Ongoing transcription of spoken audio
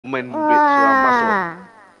masuk.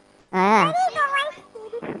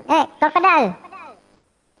 Crocodile.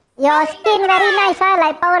 Your skin very nice,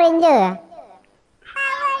 like Power Ranger.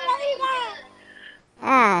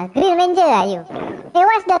 Green Ranger are you? Hey,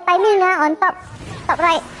 what's the timing on top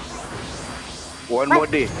right? One more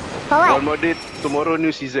day. For what? One more day, tomorrow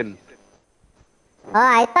new season. Oh,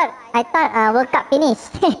 I thought World Cup finished.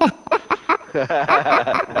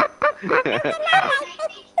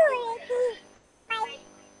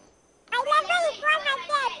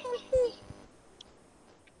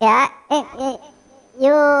 Yeah,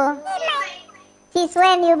 you... Since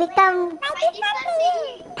when you become...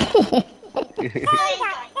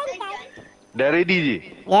 Dah ready je?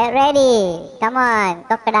 Get ready. Come on,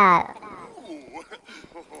 crocodile.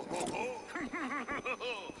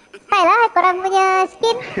 Hai lah korang punya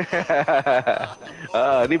skin.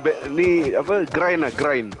 Ni apa?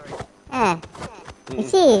 Grind. You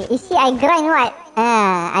see I grind what?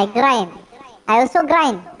 I grind. I also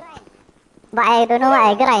grind. But I don't know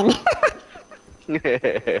what I grind.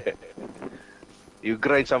 You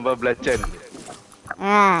grind sambal belacan.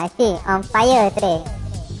 See, on fire today.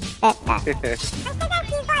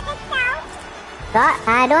 Got?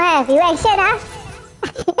 Don't have. You action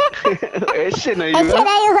Action lah you. Action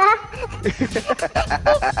lah you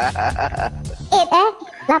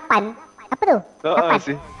 8 8. Apa tu?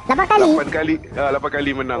 8 kali? 8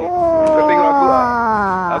 kali menang. Kau tengok aku lah.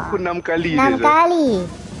 Aku 6 kali 6 kali.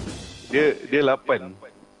 Dia 8.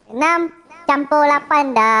 6 campur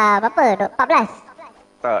 8 dah berapa? 14?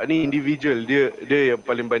 Tak, ni individual. Dia yang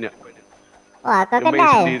paling banyak. Wah, kau dia main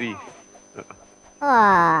kedai. sendiri.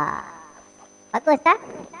 Wah. Bagus tak?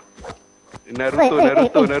 Naruto.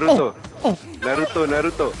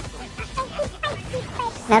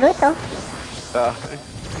 Naruto?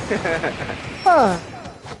 Oh.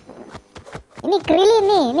 Ini Krillin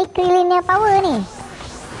ni. Ini Krillin yang power ni.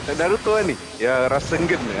 Naruto kan ni? Ya,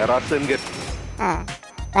 Rasengan.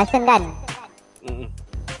 Rasengan.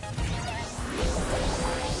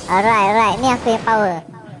 Alright. Ni aku yang power.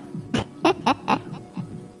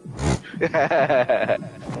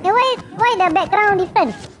 Why the background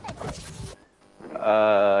different?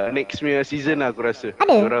 Next punya season lah aku rasa.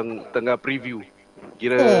 Ada? Orang tengah preview.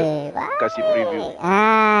 Kira kasih preview.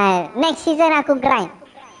 Next season aku grind.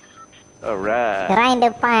 Alright. Grind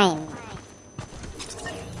the pine.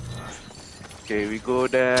 Okay, we go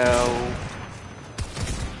down.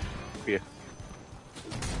 Here.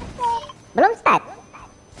 Belum start?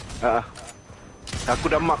 Aku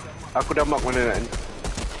dah mark mana nak ni.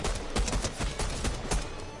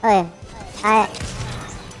 Oh,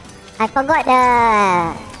 I forgot the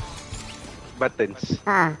buttons.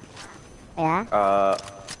 Ya.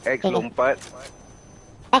 X lompat.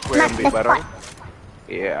 X Aku mark ambil the barang. spot.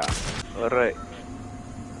 Yeah. Alright.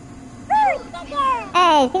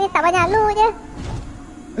 Sini tak banyak loot je.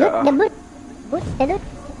 Loot the boot. Boot the loot.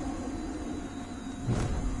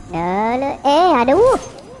 No loot. Ada wolf.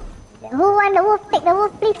 Who want the wolf? Take the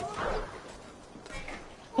wolf please.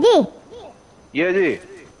 Ji. Ya je.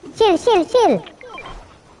 Chill.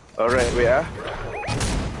 Alright, wait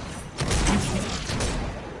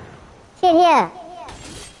Chill here.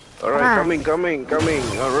 Alright, coming.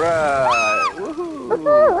 Alright. Woohoo.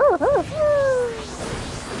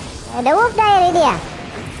 The wolf die already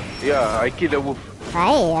Yeah, I kill the wolf.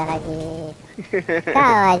 Baik lagi.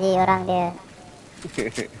 Kau Haji orang dia.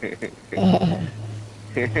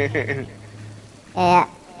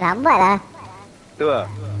 Lambat lah. Tu lah.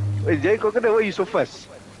 Jai, kau kena, why you so fast?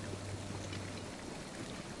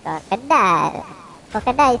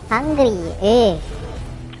 Crocodile is hungry.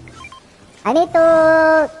 I need to...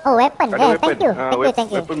 Oh, weapon. Weapon. Thank you.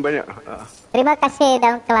 Weapon banyak. Terima kasih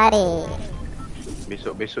daun kelari.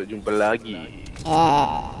 Besok jumpa lagi.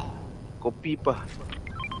 Kopi pa.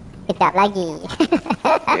 Kejap lagi.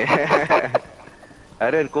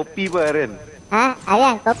 Aren, kopi pa Aren.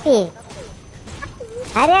 Aryan, kopi.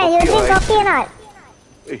 Aryan, you drink coffee or not?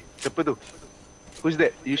 Siapa tu? Who's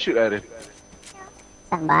that? You shoot Aren.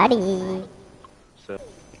 Somebody.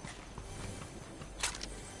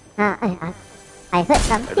 I heard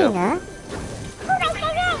something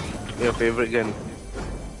Your favorite gun.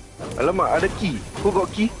 Alamak, ada key. Who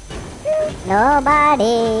got key?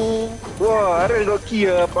 Nobody. Wah, Aren got key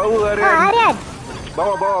power Aren. Aryan.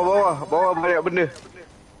 Bawa banyak benda.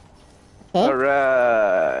 Okay.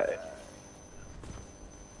 Alright.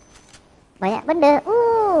 Banyak benda.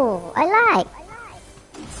 I like.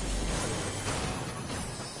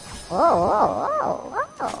 Oh.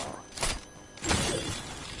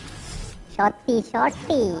 Shorty.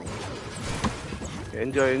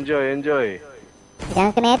 Enjoy.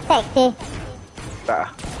 Jangan kena attack je. Tak.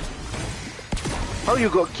 How you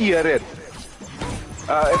got key, Aren?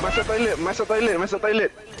 Masuk toilet.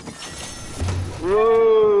 Wow.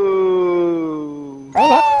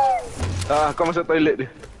 Toilet? Kau masuk toilet dia.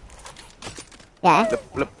 Ya,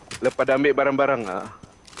 Lepas dah ambil barang-barang.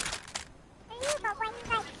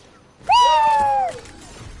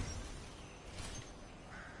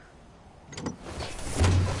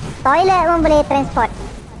 Toilet pun boleh transport.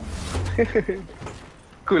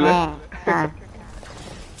 Cool lah.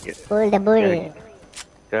 Cool the bull.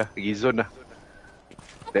 Ya, pergi zone lah.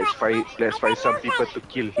 Let's find some people to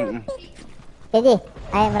kill. Okay,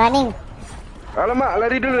 I am running. Alamak,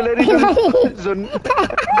 lari dulu. Zone.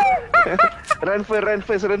 Run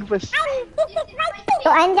first.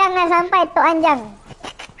 Tok Anjang dah sampai, Tok Anjang.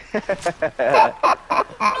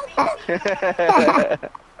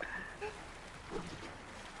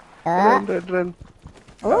 Run.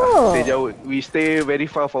 Oh. Stay jauh. We stay very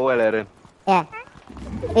far for a while, Aaron. Yeah.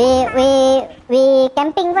 We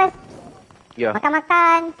camping first. Yeah.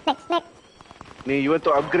 Makan, snack. Ni, you want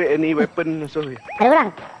to upgrade any weapon? So, Ada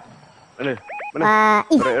orang? Mana?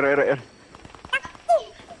 Right.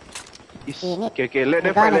 Okay. Let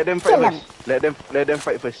them fight first. Let them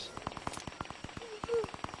fight first.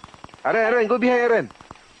 Aaron, go behind Aaron.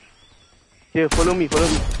 Here, follow me.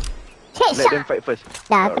 Let them fight first.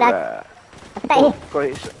 Dah, aku tak hit.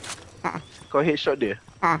 Kau headshot dia?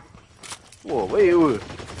 Wow, baik.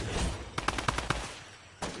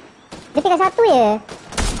 Dia tinggal satu je.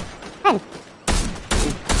 Kan?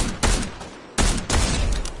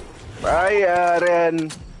 Bye, Aaron.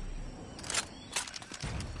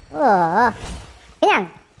 Oh. Kenyang.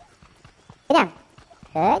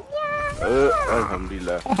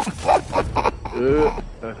 Alhamdulillah.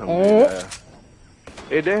 Alhamdulillah.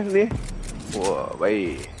 Dah ni. Wah,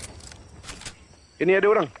 baik. Ini ada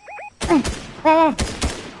orang.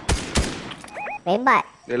 Hebat.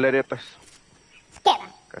 Dia lari atas. Sikit lah.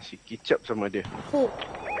 Kasih kicap sama dia.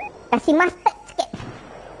 Kasih mustard sikit.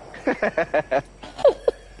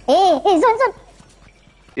 Zone.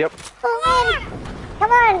 Yup. Oh man. Come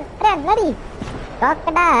on, Ren, lari.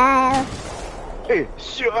 Crocodile.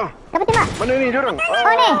 Syuk ah. Dapat tembak. Mana ni diorang?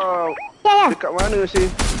 Oh ni. Ya. Dekat mana sih?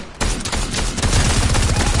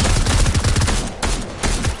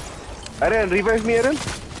 Aaron, revive me, Aaron.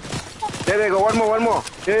 There, got one more.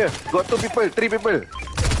 Yeah. Got 3 people.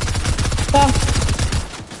 Okay.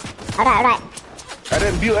 Alright.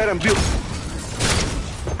 Aaron, build.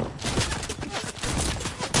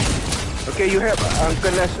 Okay, you have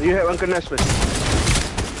Uncle Nas first.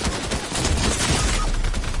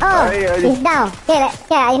 Oh, he's down. Okay,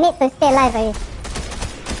 I need to stay alive.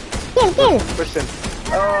 Kill. Person.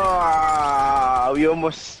 Oh, we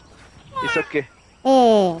almost. It's okay.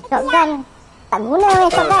 Shotgun. Tak guna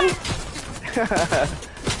shotgun.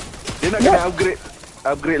 Dia nak kena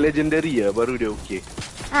upgrade legendary ya, baru dia okey.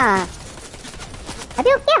 Tapi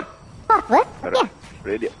okey lah. Fourth what? Okey lah.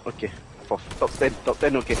 Ready? Okay. Top 10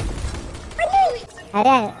 okay.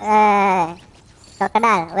 Arian,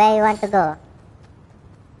 Crocodile, where you want to go?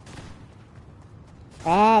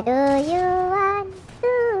 Where do you want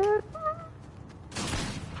to go?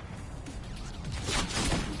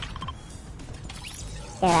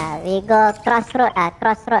 Okay lah, we go crossroad.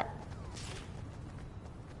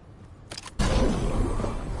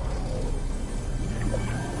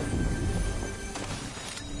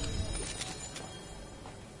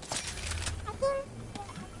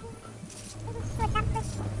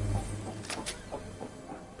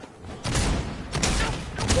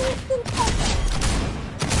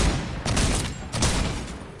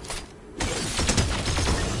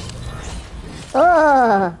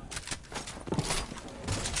 Oh.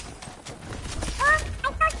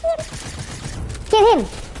 Kill him.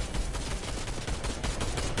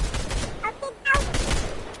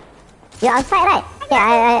 You're outside, right? Okay,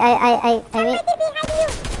 I wait.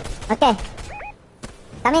 Okay.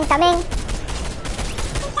 Coming.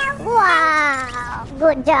 Wow,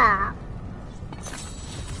 good job.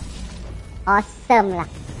 Awesome lah.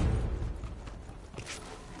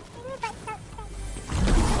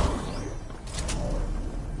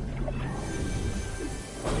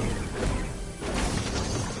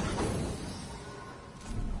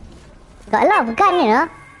 Got a lot of gun, you know.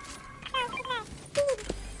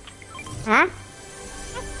 Huh?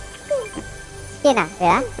 Skin ah,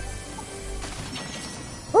 yeah.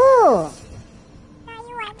 Ooh.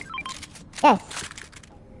 Yes.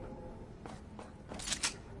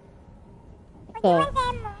 Okay.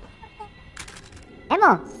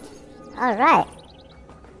 Ammo. All right.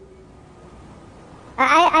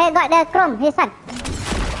 I got the chrome. Here's one.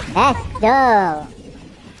 Let's go.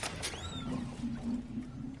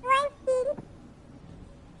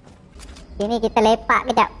 Sini kita lepak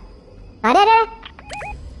kejap. Ada.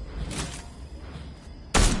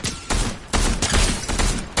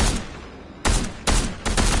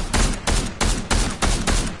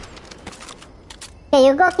 Okay,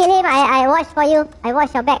 you go kill him. I watch for you. I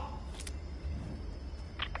watch your back.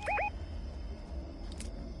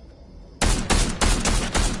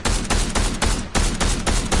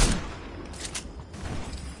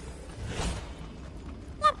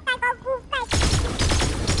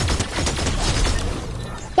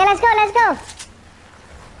 Okay, let's go.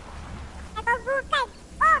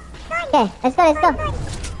 Okay, let's go.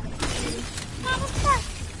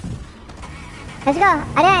 Let's go.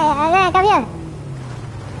 Ada, come here.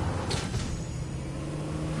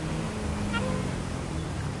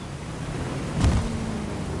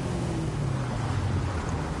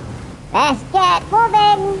 Let's get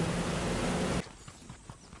moving.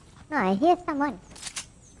 No, I hear someone.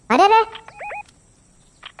 Ada.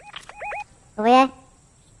 Over here.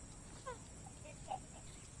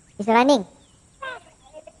 He's running.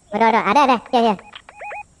 Ada. Here.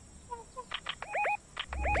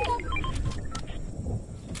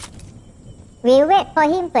 We wait for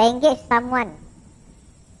him to engage someone.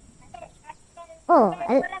 Oh.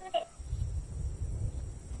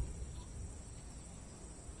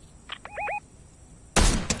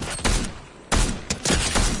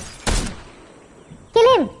 Kill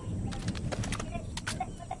him.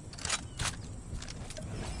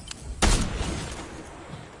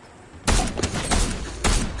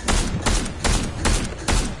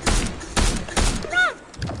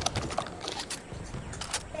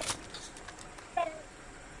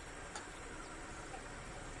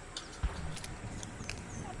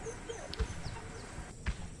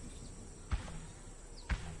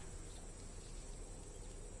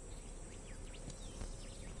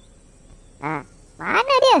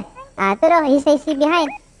 Mana dia? Tu dah, he's behind.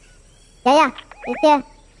 Yeah, he's here.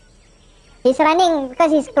 He's running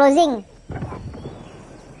because he's closing.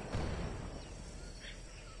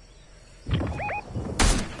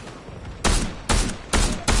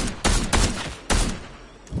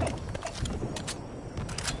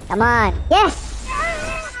 Come on. Yes!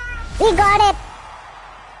 We got it!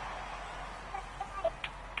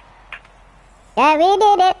 Yeah, we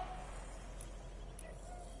did it!